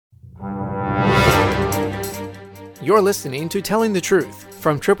You're listening to Telling the Truth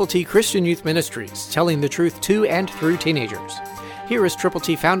from Triple T Christian Youth Ministries, telling the truth to and through teenagers. Here is Triple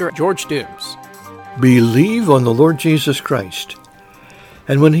T founder George Dooms. Believe on the Lord Jesus Christ,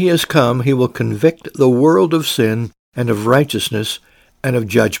 and when he has come, he will convict the world of sin and of righteousness and of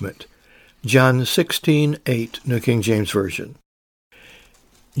judgment. John 16:8, New King James Version.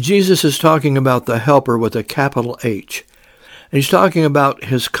 Jesus is talking about the Helper with a capital H. And he's talking about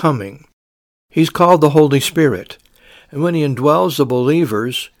his coming. He's called the Holy Spirit. And when he indwells the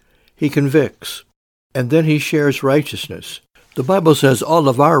believers, he convicts. And then he shares righteousness. The Bible says all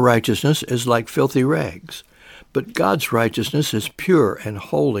of our righteousness is like filthy rags. But God's righteousness is pure and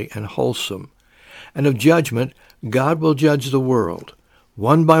holy and wholesome. And of judgment, God will judge the world,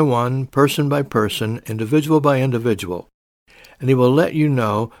 one by one, person by person, individual by individual. And he will let you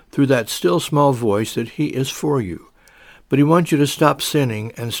know through that still small voice that he is for you. But he wants you to stop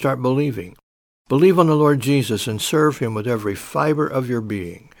sinning and start believing. Believe on the Lord Jesus and serve him with every fiber of your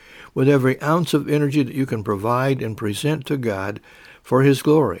being, with every ounce of energy that you can provide and present to God for his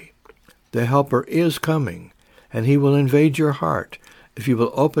glory. The Helper is coming, and he will invade your heart if you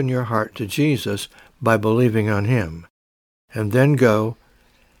will open your heart to Jesus by believing on him. And then go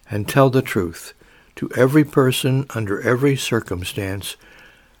and tell the truth to every person under every circumstance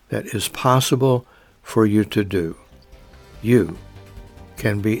that is possible for you to do. You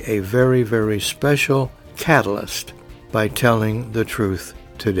can be a very, very special catalyst by telling the truth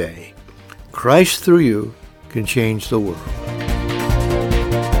today. Christ through you can change the world.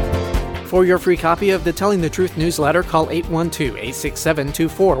 For your free copy of the Telling the Truth newsletter, call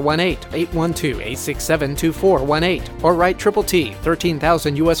 812-867-2418, 812-867-2418, or write Triple T,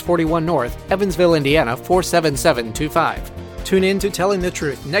 13,000 U.S. 41 North, Evansville, Indiana, 47725. Tune in to Telling the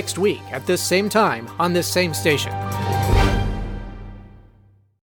Truth next week at this same time on this same station.